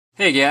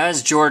Hey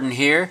guys, Jordan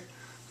here.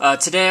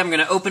 Today I'm going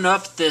to open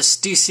up this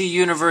DC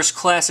Universe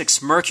Classics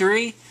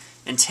Mercury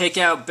and take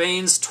out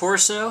Bane's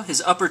torso,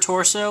 his upper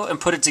torso, and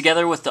put it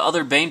together with the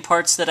other Bane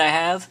parts that I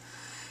have.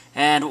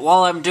 And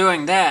while I'm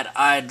doing that,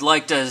 I'd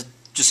like to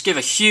just give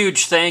a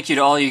huge thank you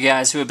to all you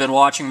guys who have been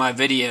watching my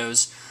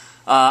videos.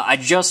 I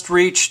just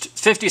reached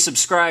 50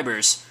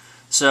 subscribers,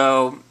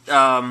 so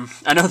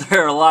I know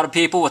there are a lot of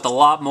people with a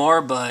lot more,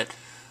 but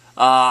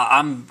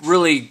I'm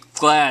really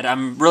glad.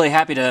 I'm really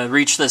happy to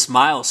reach this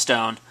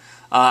milestone.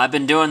 I've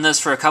been doing this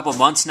for a couple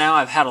months now.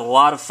 I've had a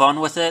lot of fun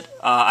with it.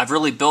 I've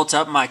really built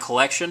up my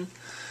collection,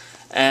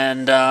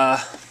 and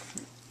a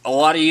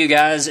lot of you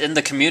guys in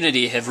the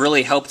community have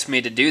really helped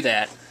me to do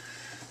that.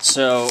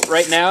 So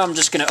right now I'm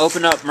just going to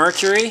open up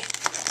Mercury,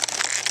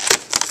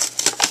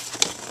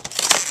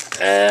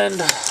 and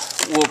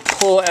we'll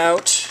pull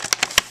out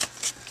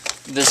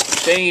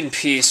this Bane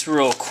piece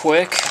real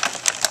quick.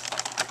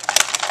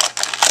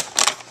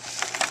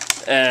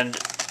 And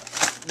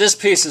this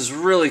piece is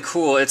really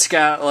cool. It's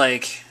got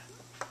like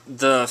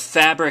the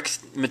fabric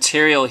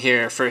material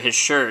here for his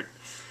shirt,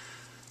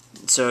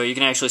 so you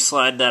can actually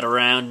slide that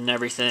around and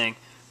everything,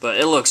 but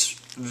it looks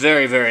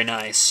very, very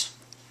nice.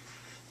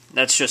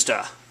 That's just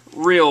a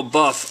real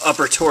buff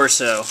upper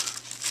torso.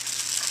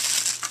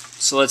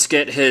 So let's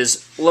get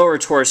his lower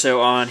torso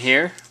on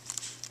here.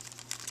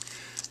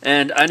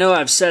 And I know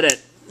I've said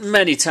it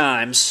many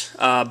times,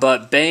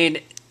 but Bane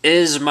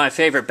is my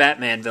favorite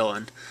Batman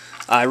villain.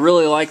 I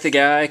really like the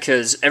guy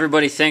because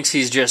everybody thinks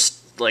he's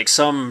just like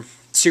some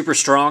super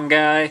strong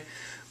guy,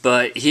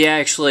 but he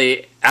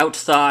actually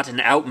outthought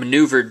and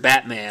outmaneuvered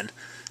Batman.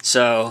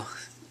 So,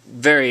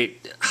 very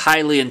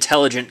highly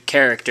intelligent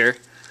character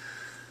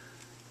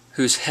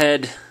whose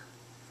head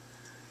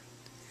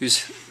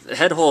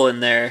hole in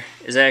there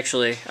is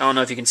actually, I don't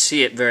know if you can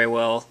see it very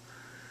well,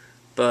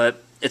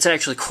 but it's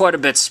actually quite a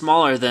bit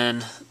smaller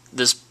than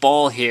this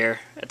ball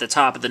here at the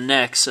top of the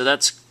neck, so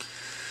that's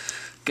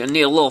gonna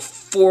need a little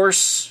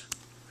force.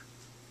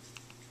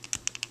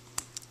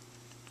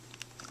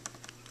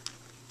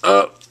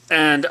 Oh,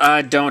 and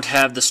I don't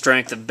have the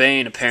strength of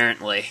Bane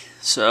apparently,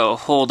 so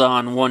hold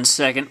on one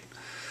second.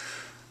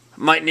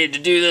 Might need to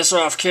do this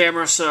off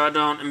camera so I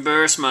don't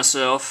embarrass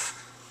myself.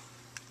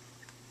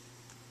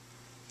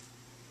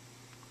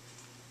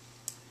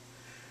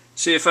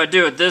 See, if I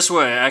do it this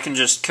way, I can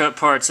just cut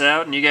parts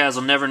out and you guys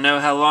will never know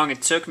how long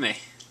it took me.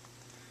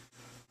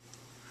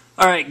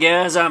 Alright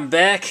guys, I'm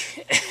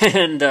back,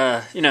 and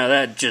you know,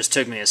 that just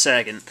took me a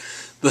second.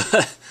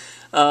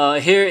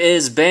 But here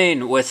is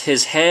Bane with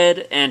his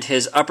head and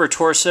his upper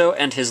torso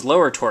and his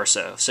lower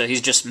torso, so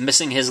he's just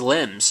missing his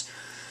limbs.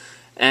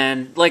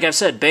 And like I've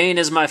said, Bane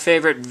is my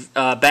favorite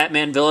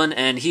Batman villain,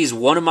 and he's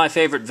one of my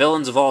favorite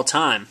villains of all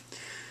time.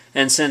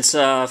 And since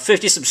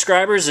 50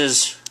 subscribers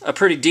is a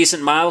pretty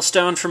decent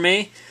milestone for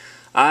me,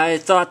 I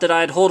thought that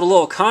I'd hold a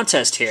little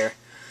contest here.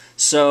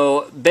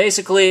 So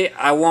basically,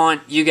 I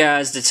want you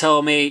guys to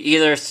tell me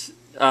either,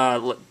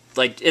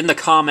 like in the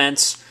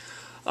comments,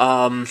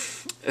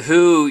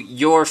 who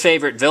your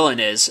favorite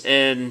villain is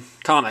in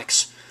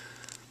comics.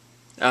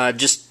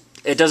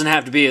 It doesn't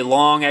have to be a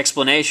long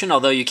explanation,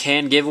 although you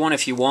can give one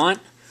if you want.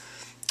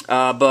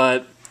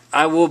 But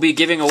I will be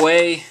giving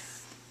away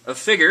a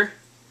figure,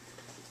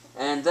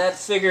 and that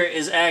figure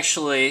is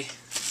actually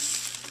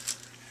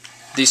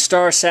the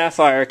Star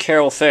Sapphire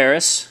Carol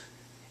Ferris.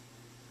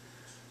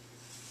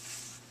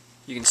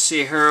 You can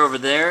see her over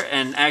there,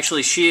 and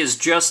actually she is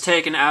just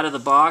taken out of the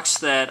box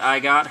that I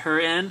got her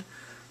in.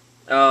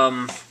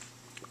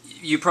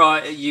 You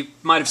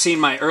might have seen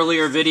my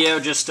earlier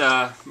video, just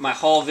my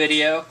haul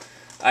video.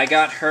 I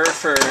got her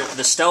for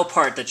the Stealth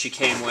part that she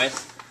came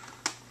with.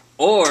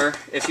 Or,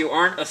 if you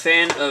aren't a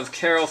fan of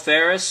Carol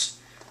Ferris,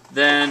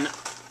 then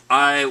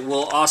I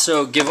will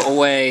also give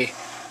away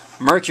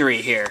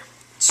Mercury here.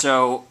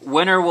 So,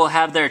 winner will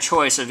have their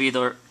choice of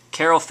either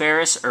Carol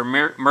Ferris or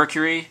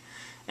Mercury.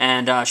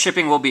 And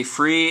shipping will be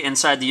free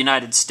inside the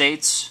United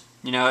States,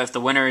 you know, if the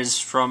winner is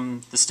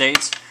from the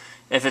States.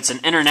 If it's an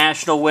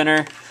international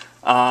winner,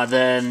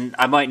 then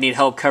I might need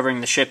help covering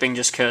the shipping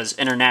just because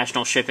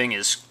international shipping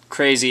is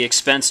crazy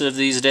expensive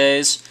these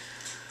days.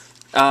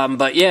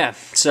 But yeah,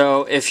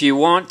 so if you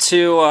want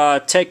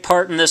to take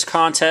part in this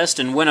contest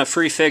and win a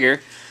free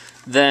figure,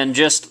 then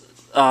just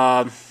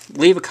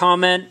leave a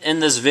comment in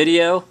this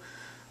video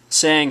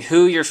saying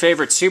who your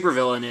favorite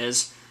supervillain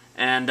is,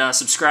 and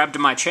subscribe to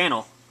my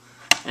channel.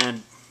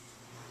 And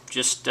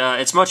just,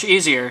 it's much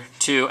easier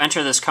to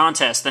enter this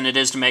contest than it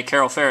is to make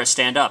Carol Ferris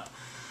stand up.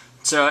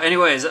 So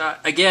anyways,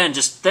 again,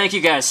 just thank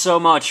you guys so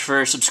much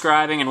for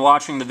subscribing and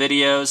watching the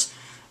videos.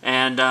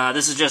 And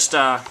this is just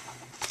my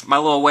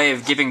little way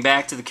of giving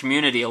back to the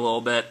community a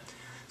little bit.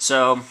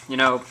 So, you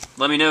know,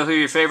 let me know who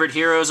your favorite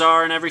heroes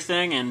are and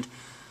everything, and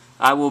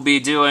I will be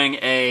doing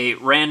a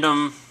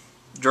random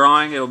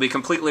drawing. It'll be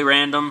completely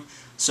random.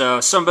 So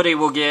somebody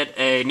will get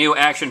a new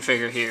action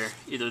figure here.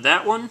 Either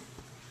that one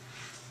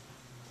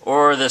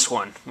or this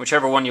one,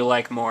 whichever one you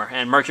like more.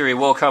 And Mercury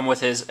will come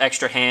with his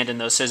extra hand and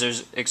those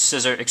scissor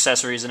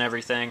accessories and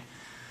everything.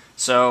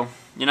 So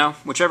you know,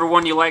 whichever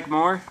one you like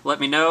more, let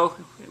me know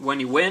when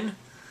you win.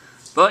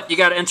 But you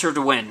got to enter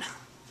to win.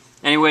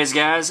 Anyways,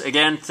 guys,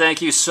 again,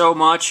 thank you so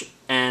much,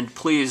 and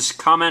please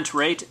comment,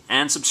 rate,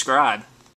 and subscribe.